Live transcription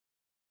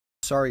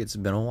sorry it's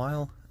been a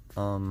while.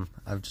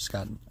 I've just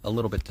gotten a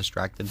little bit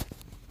distracted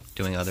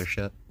doing other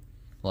shit.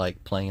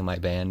 Like playing in my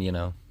band, you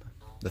know,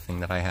 the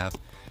thing that I have.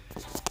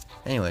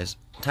 Anyways,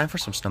 time for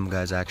some Stumble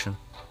Guys action.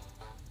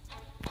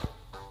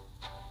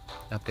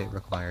 Update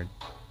required.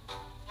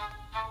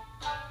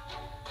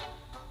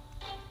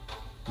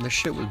 This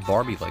shit was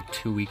Barbie like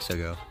 2 weeks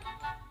ago.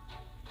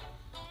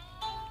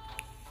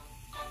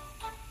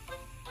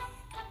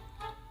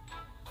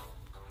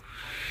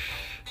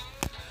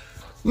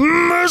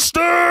 Mr.Beast!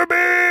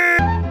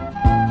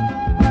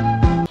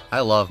 I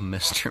love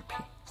Mr.Beast.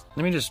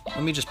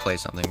 Let me just play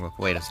something real quick.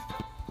 Wait a second.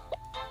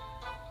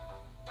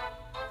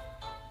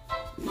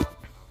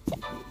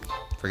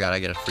 Forgot I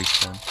get a free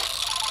spin.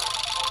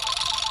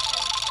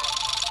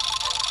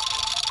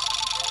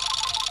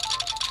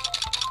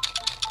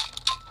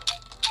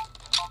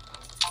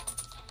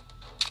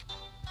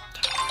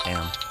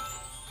 Damn.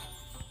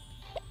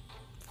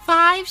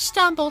 5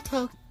 stumble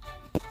tokens.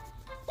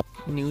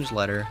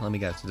 Newsletter. Let me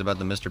guess. It's about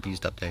the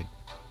Mr.Beast update.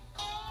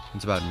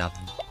 It's about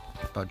nothing.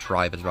 It's about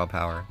drive. It's about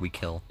power. We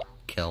kill.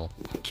 Kill.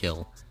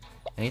 Kill.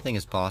 Anything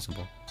is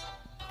possible.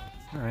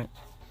 Alright.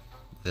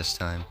 This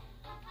time.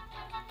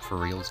 For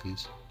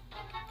realsies.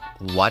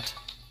 What?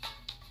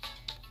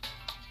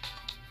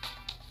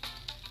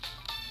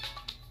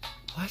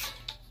 What?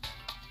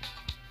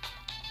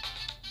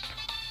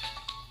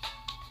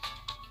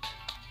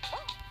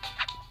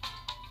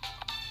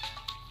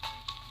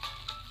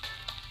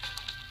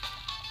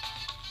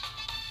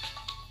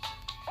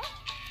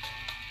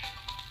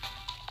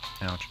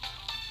 Ouch.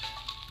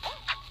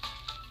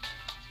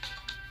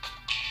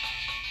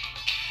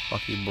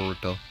 Fuck you,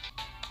 burrito.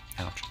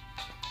 Ouch.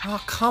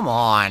 Oh, come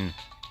on!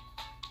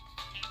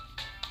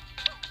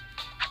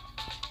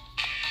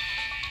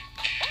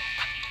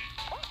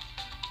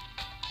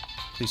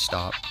 Please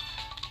stop.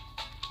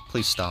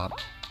 Please stop.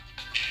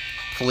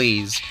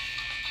 Please.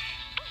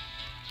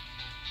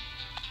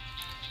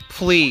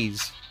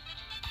 Please.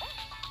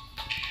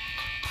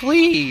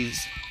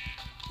 Please!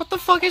 What the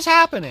fuck is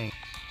happening?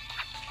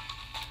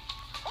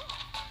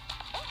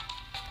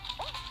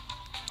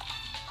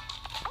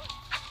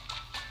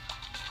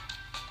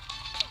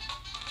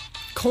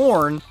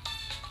 Corn?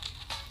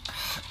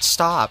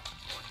 Stop.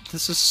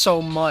 This is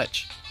so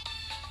much.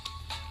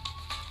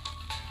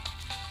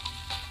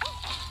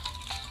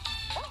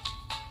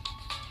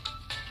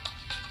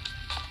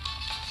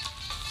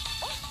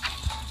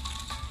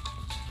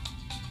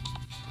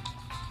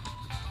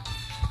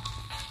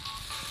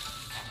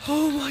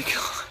 Oh my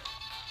god.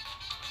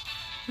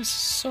 This is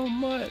so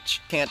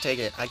much. Can't take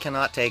it. I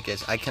cannot take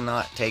it. I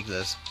cannot take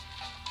this.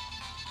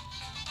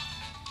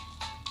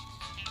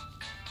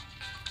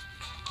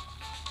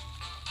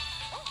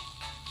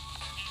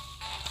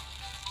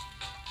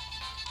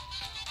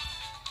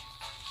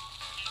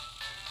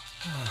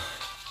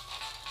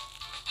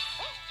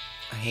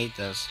 I hate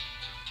this.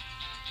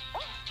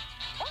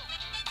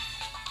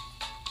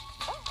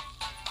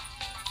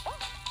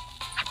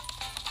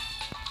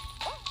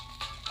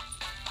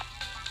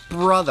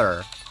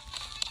 Brother.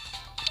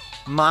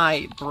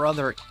 My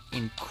brother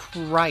in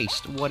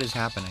Christ. What is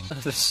happening?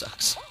 This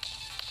sucks.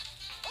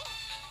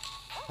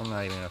 I'm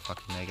not even gonna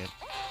fucking make it.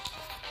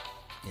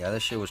 Yeah,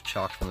 this shit was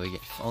chalked from the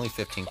beginning. Only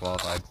 15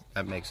 qualified.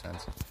 That makes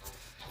sense.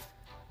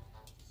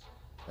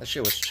 That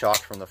shit was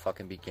chalked from the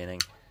fucking beginning.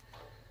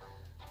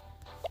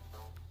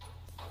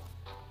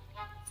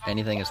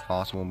 Anything is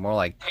possible. More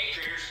like... Hey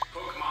traders,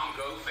 Pokemon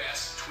Go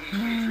Fest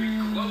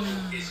 2023 close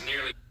is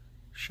nearly...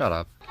 Shut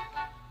up.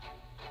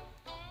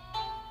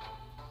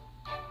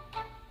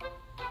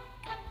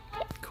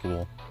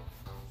 Cool.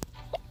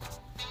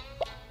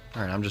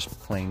 Alright, I'm just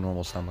playing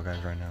normal Stumble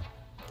Guys right now.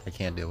 I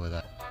can't deal with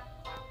that.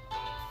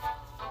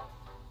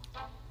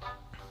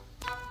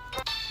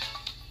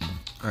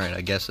 Alright,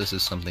 I guess this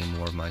is something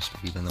more of my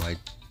stuff, even though I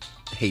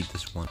hate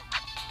this one.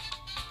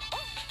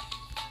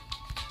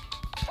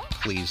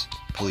 Please,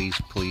 please,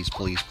 please,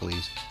 please,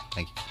 please.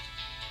 Thank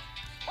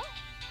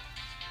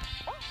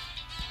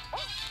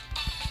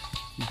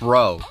you.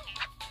 Bro.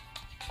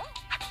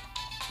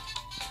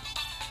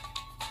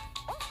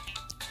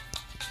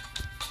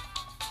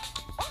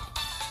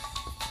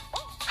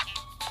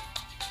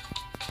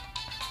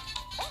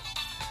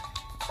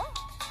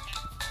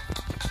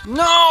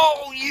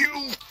 No,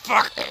 you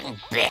fucking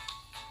bitch.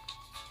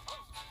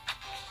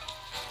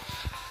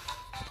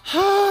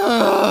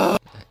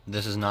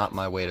 This is not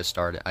my way to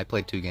start it. I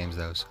played 2 games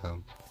though,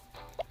 so...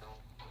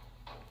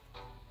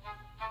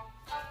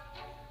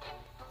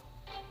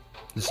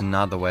 This is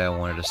not the way I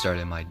wanted to start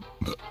in my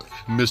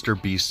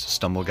Mr.Beast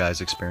Stumble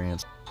Guys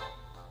experience.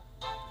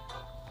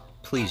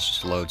 Please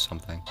just load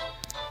something.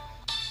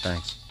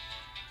 Thanks.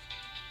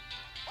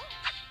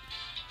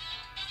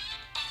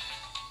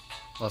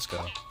 Let's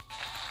go.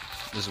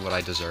 This is what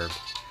I deserved.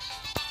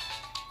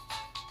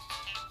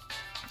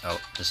 Oh,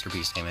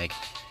 Mr.Beast remake.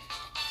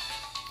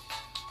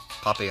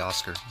 Poppy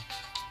Oscar.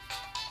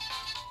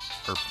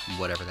 Or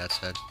whatever that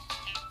said.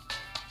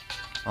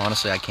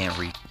 Honestly, I can't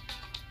read.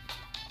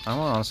 I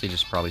will honestly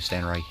just probably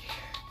stand right here.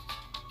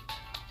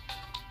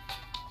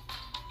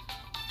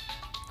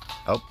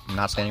 Oh, I'm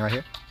not standing right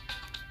here.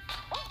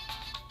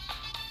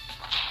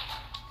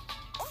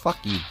 Fuck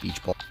you,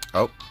 beach ball.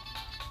 Oh.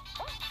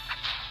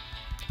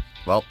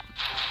 Well,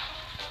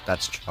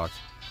 that's chalk.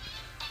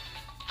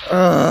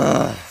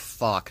 Ugh,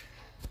 fuck.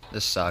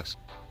 This sucks.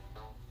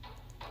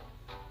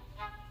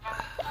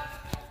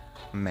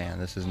 Man,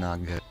 this is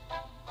not good.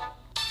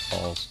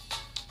 Balls.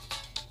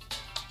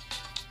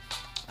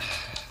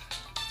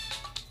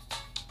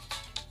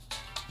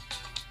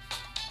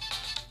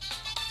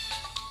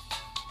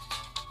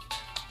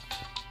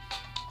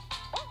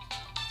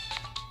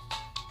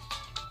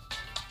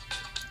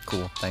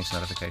 Cool, thanks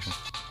notification.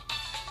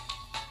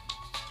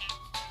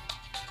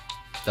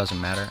 Doesn't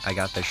matter, I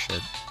got this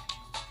shit.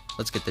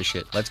 Let's get this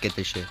shit, let's get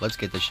this shit, let's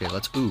get this shit,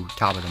 let's, ooh,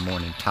 top of the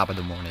morning, top of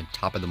the morning,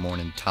 top of the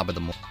morning, top of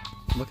the morning.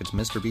 Look, it's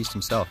Mr.Beast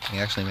himself, he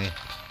actually made.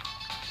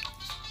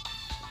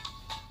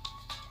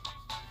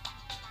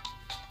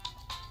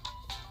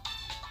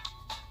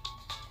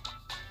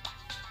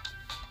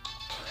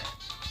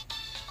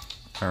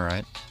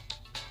 Alright.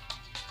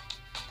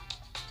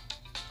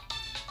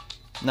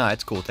 No,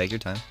 it's cool, take your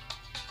time.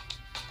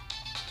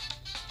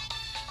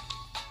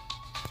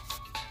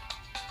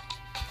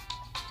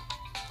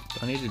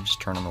 I need to just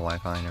turn on the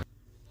Wi-Fi and everything.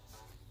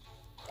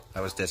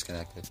 I was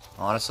disconnected.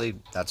 Honestly,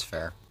 that's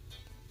fair.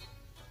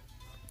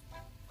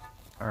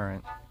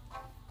 Alright.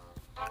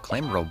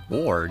 Claim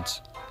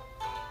rewards?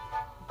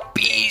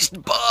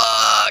 Beast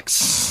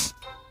Bucks!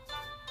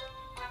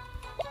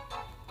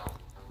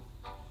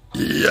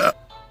 Yeah.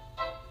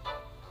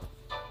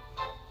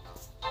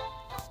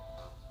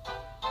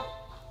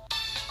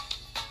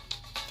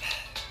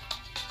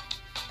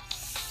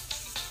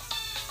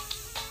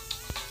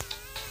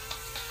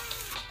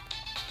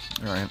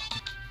 Alright.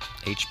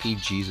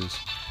 HP Jesus.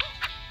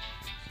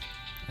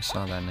 I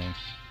saw that name.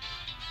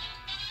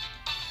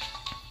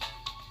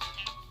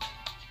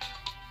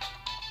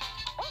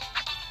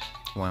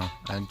 Wow,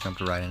 I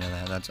jumped right into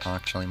that. That's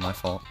actually my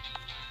fault.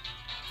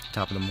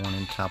 Top of the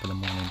morning, top of the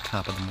morning,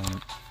 top of the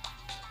morning.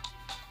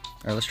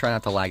 Alright, let's try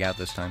not to lag out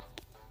this time.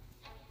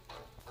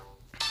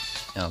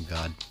 Oh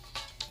god.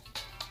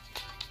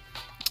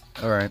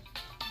 Alright.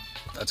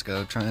 Let's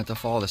go. Try not to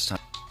fall this time.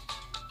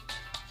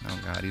 Oh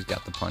god, he's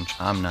got the punch.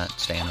 I'm not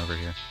staying over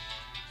here.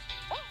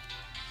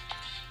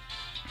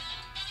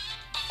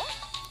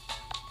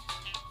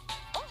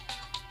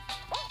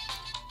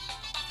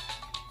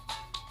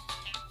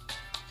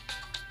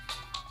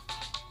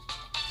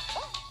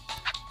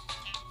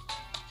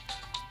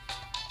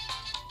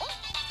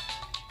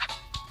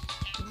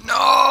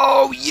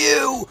 No,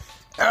 you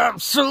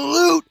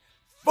absolute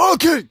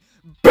fucking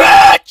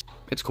bitch!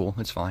 It's cool,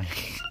 it's fine.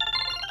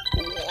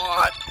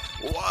 What?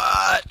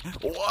 What?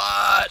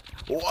 What?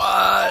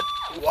 What?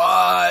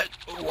 What?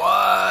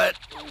 What?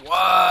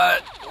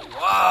 What?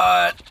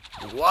 What?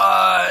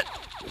 What?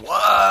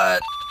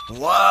 What?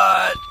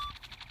 What?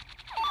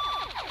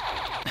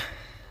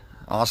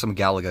 Awesome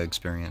Galaga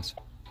experience.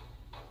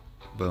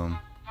 Boom.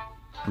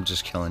 I'm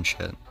just killing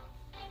shit.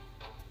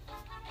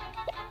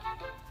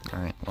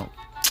 Alright, well.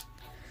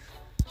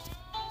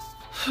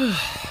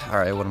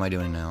 Alright, what am I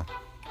doing now?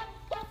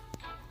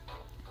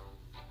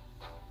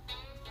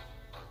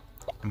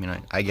 I mean,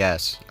 I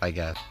guess.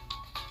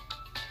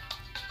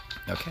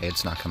 Okay,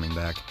 it's not coming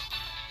back.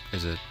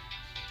 Is it?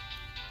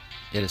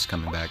 It is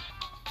coming back.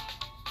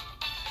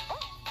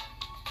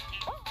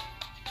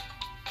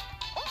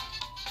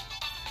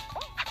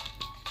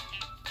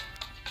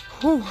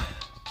 Whew.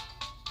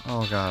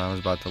 Oh god, I was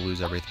about to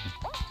lose everything.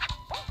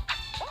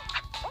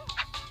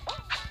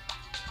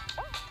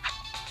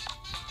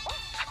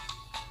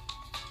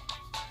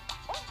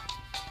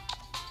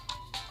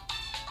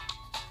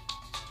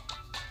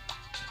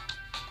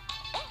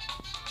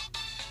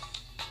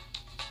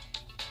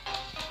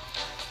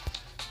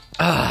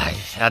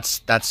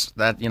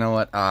 That, you know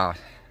what,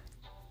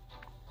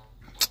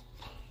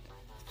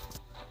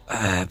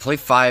 play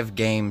 5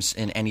 games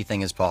and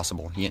anything is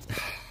possible. Yeah.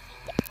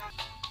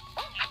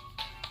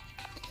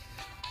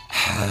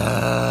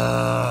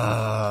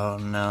 Oh,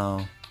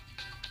 no.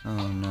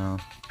 Oh, no.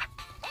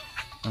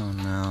 Oh,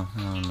 no.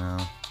 Oh, no.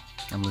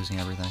 I'm losing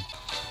everything.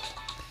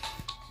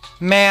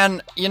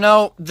 Man, you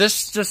know,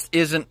 this just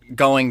isn't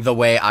going the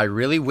way I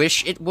really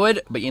wish it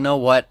would, but you know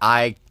what,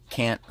 I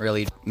can't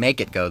really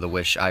make it go the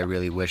wish I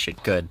really wish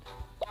it could.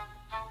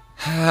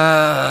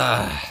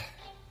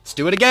 Let's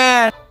do it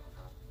again!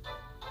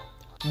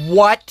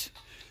 What?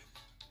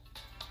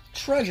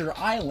 Treasure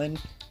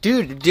Island?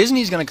 Dude,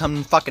 Disney's gonna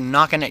come fucking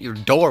knocking at your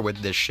door with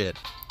this shit.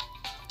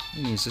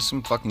 Is this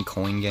some fucking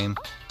coin game?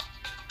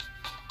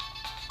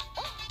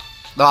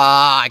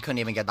 Ah, I couldn't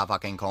even get the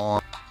fucking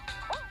coin.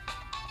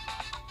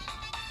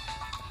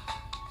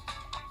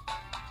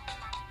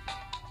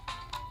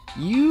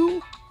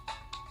 You?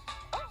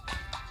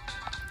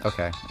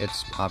 Okay,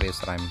 it's obvious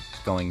that I'm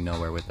going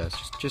nowhere with this.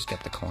 Just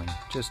get the coin.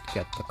 Just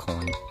get the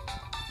coin.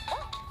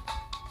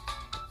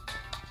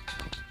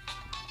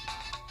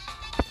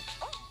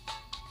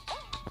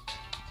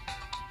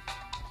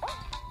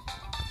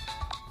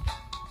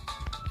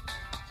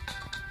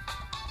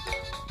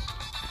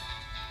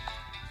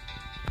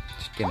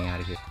 Get me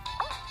out of here.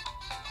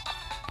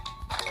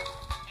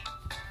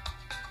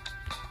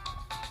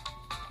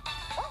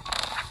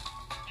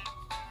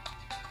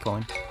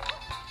 Coin.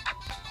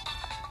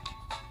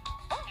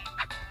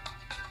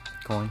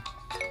 Coin.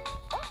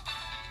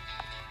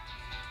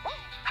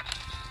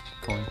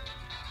 Coin.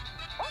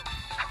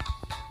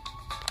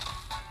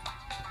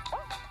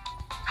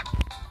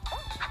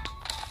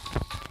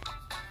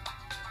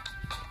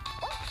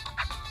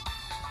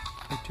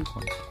 Oh, 2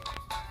 coins.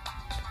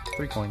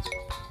 3 coins.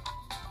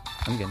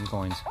 I'm getting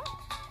coins.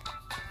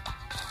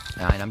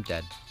 9, I'm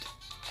dead.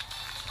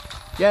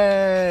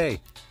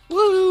 Yay!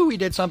 Woo! We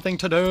did something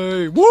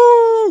today!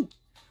 Woo!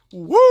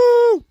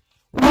 Woo!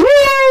 Woo!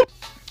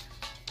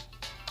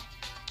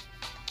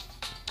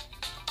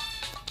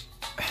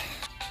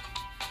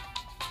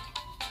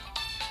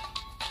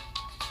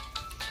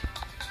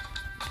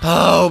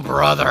 Oh,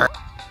 brother!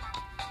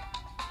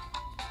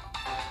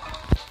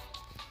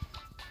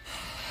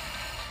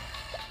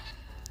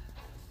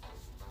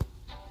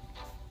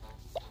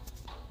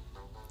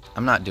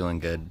 I'm not doing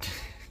good.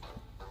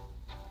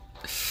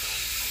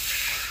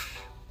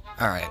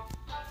 Alright.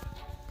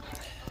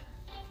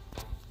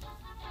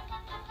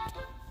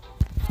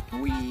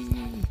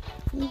 Wee!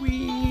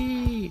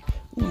 Wee!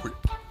 Wee!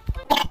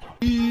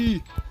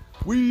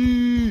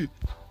 Wee!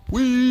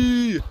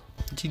 Wee!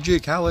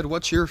 TJ Khaled,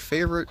 what's your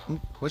favorite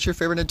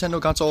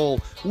Nintendo console?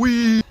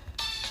 Wii.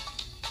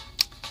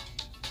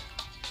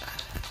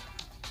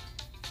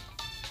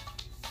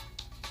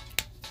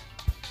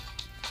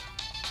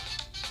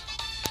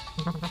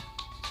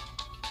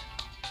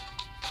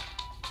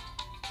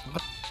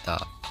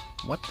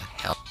 What the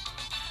hell?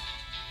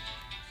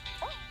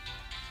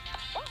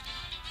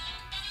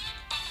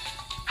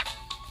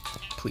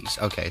 Please,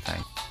 okay,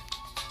 thanks.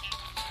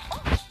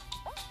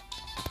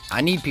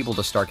 I need people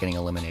to start getting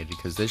eliminated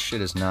because this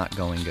shit is not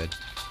going good.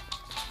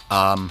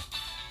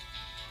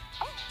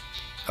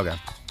 Okay.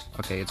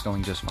 Okay, it's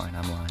going just fine.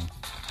 I'm lying.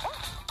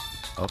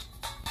 Oh.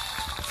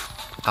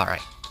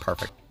 Alright,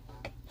 perfect.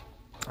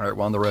 Alright,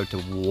 we're on the road to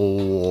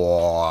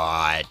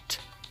what?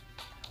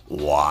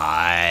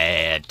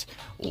 What?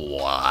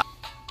 What?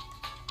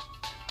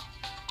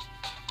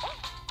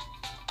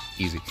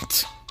 Easy.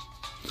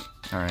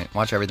 Alright,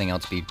 watch everything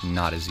else be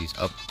not as easy.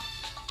 Oh.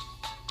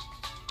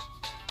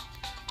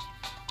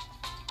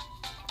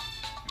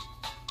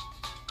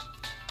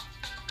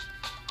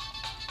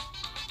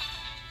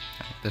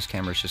 This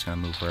camera's just gonna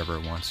move wherever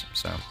it wants,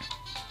 so.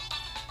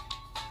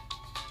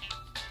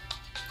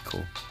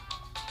 Cool.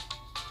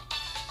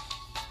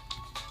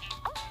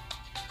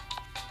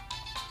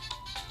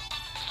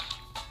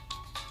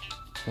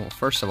 Well,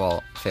 first of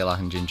all, Fela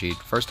and Jinjit,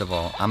 first of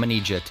all, I'm gonna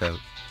need you to,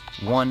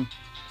 1,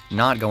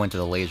 not go into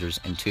the lasers,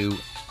 and 2,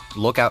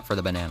 look out for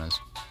the bananas.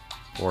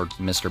 Or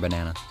Mr.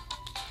 Banana.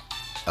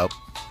 Oh.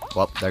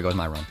 Well, there goes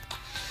my run.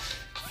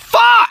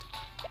 Fuck!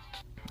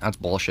 That's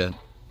bullshit.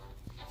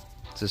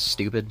 This is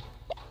stupid.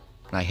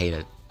 I hate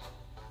it.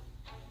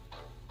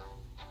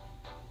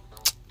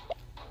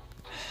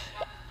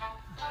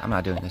 I'm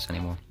not doing this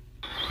anymore.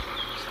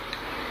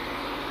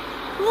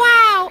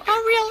 Wow,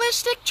 a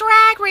realistic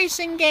drag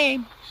racing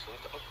game.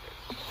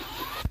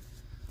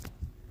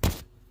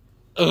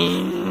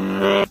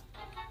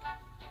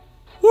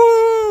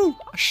 Woo!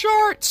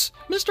 Shorts!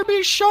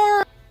 Mr.Beast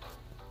short!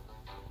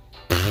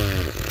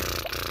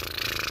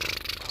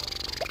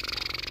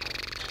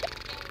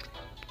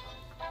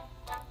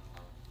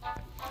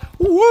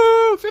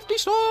 Woo! 50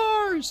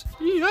 stars!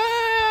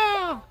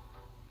 Yeah!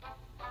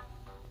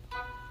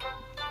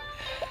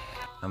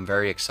 I'm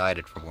very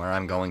excited for where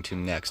I'm going to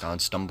next on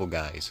Stumble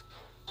Guys.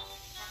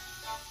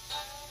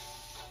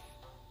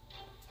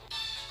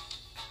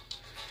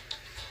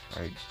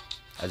 Alright.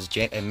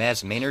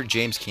 As Maynard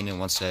James Keenan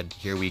once said,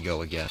 here we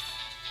go again.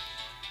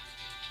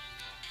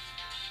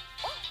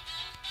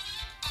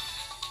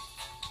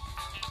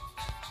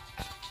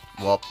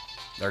 Well,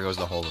 there goes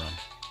the whole run.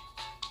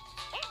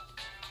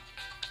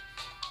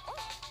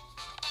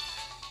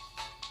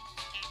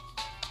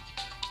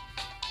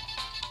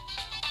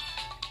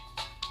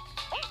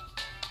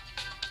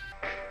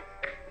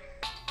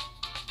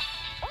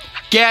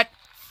 Get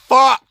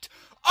fucked!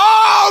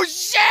 Oh,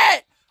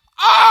 shit!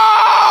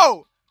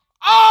 Oh!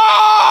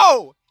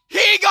 Oh!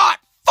 He got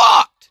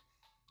fucked!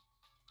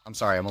 I'm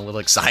sorry, I'm a little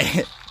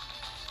excited.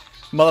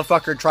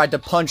 Motherfucker tried to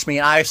punch me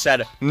and I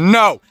said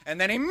no,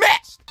 and then he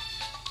missed!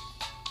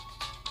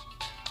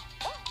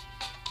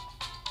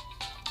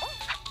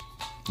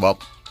 Well.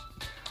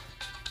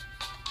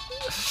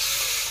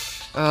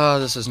 Oh,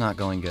 this is not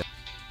going good.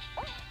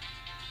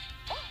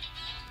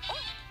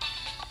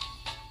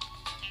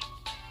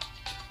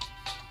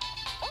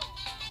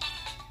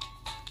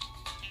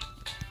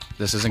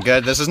 This isn't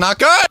good. This is not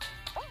good!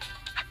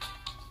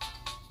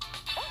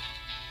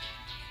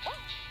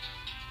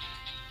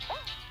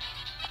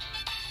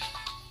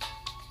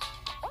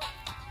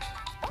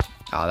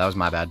 Oh, that was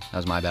my bad. That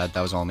was my bad.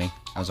 That was all me.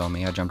 That was all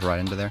me. I jumped right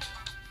into there.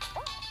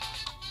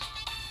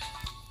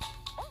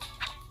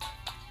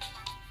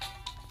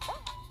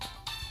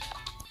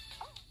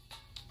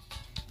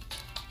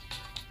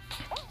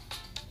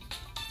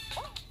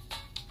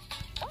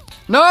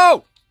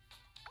 No!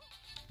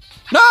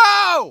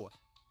 No!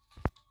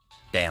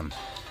 Damn.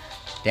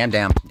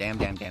 Damn.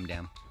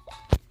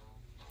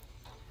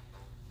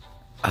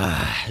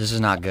 This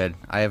is not good.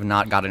 I have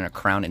not gotten a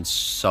crown in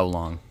so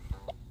long.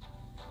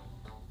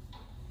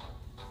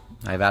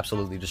 I have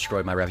absolutely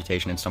destroyed my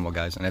reputation in Stumble,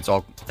 guys, and it's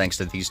all thanks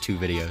to these 2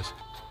 videos.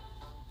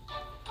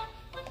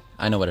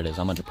 I know what it is.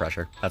 I'm under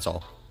pressure. That's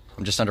all.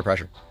 I'm just under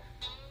pressure.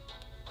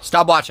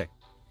 Stop watching.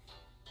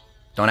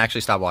 Don't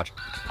actually stop watching.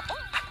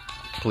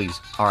 Please.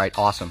 Alright,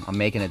 awesome. I'm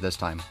making it this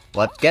time.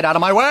 Let's get out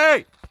of my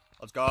way!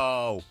 Let's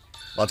go.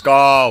 Let's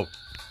go.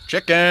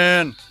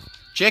 Chicken.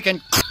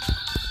 Chicken.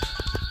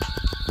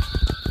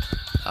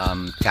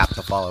 Tap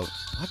to follow.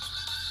 What?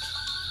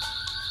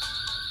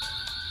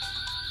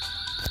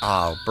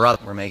 Oh,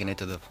 brother. We're making it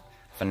to the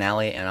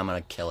finale, and I'm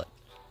gonna kill it.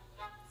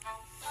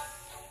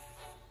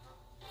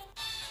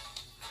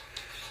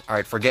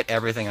 Alright, forget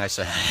everything I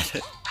said.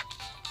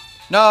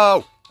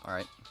 No!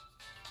 Alright.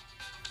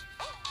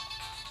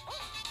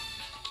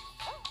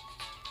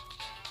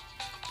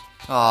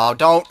 Oh,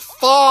 don't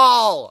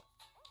fall!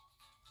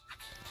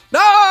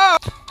 No!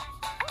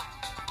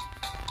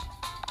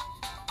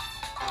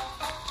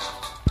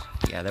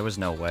 Yeah, there was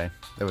no way.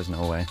 There was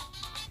no way.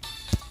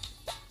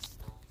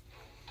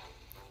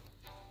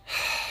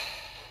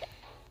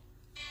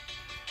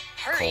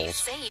 Hurry,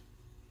 save.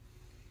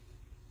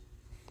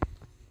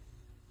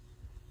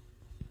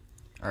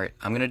 Alright,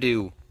 I'm gonna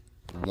do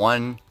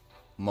one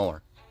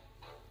more.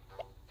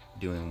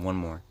 Doing one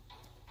more.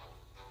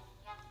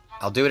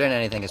 I'll do it in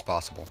anything as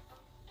possible.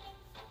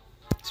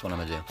 That's what I'm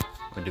gonna do.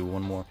 I'm gonna do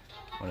one more.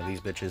 One of these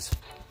bitches.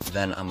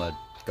 Then I'm gonna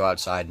go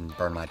outside and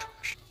burn my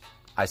trash.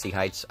 Icy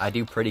Heights. I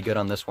do pretty good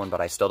on this one,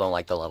 but I still don't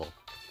like the level.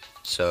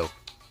 So,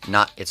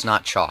 it's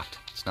not chalked.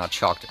 It's not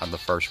chalked on the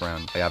first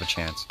round. I have a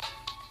chance.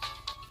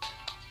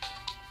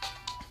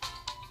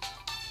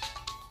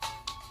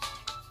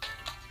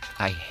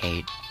 I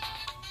hate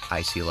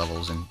icy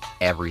levels and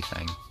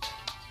everything.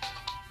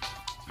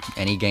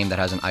 Any game that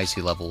has an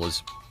icy level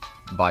is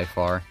by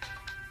far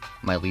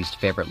my least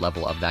favorite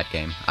level of that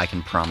game. I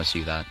can promise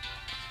you that.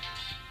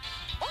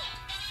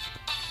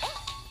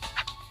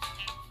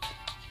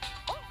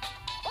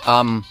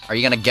 Are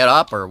you gonna get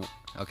up, or...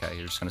 Okay,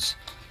 you're just gonna...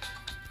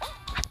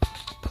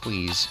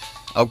 Please.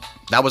 Oh,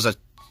 that was a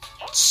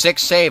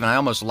 6 save, and I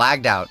almost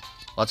lagged out.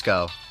 Let's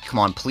go. Come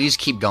on, please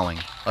keep going.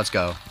 Let's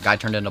go. Guy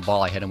turned into a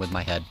ball, I hit him with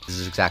my head. This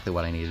is exactly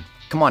what I needed.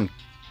 Come on,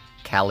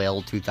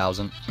 Kal-El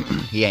 2000.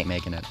 He ain't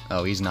making it.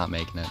 Oh, he's not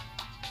making it.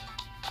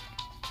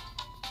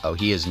 Oh,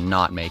 he is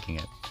not making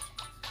it.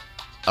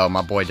 Oh,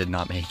 my boy did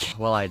not make it.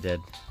 Well, I did.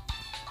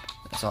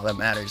 That's all that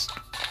matters.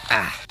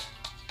 Ah.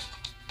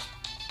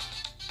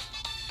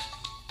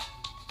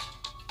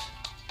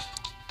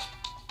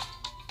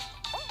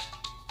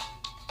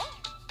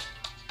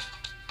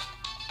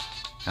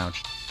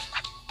 Ouch.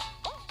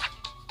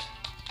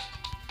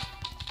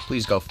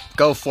 Please go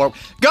forward.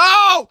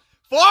 Go!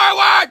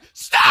 Forward!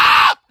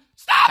 Stop!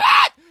 Stop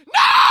it!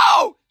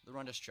 No! The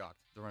run is chalked.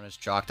 The run is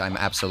chalked. I'm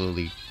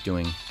absolutely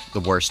doing the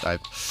worst I've...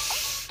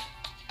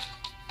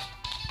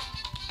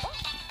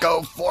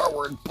 Go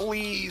forward,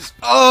 please.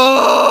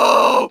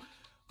 Oh!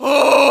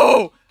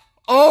 Oh!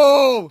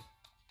 Oh!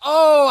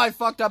 Oh, I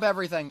fucked up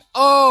everything.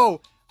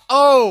 Oh!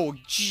 Oh!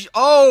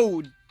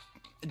 Oh!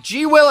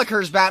 Gee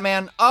Willikers,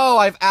 Batman. Oh,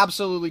 I've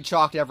absolutely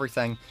chalked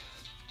everything.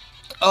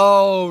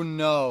 Oh,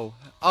 no.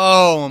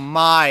 Oh,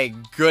 my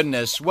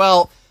goodness.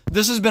 Well,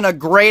 this has been a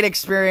great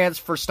experience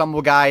for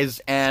Stumble Guys,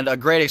 and a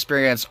great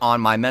experience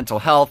on my mental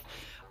health.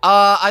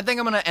 I think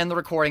I'm gonna end the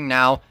recording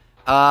now.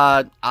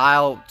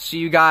 I'll see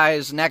you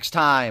guys next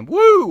time.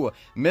 Woo!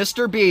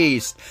 Mr.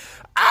 Beast.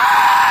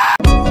 Ah!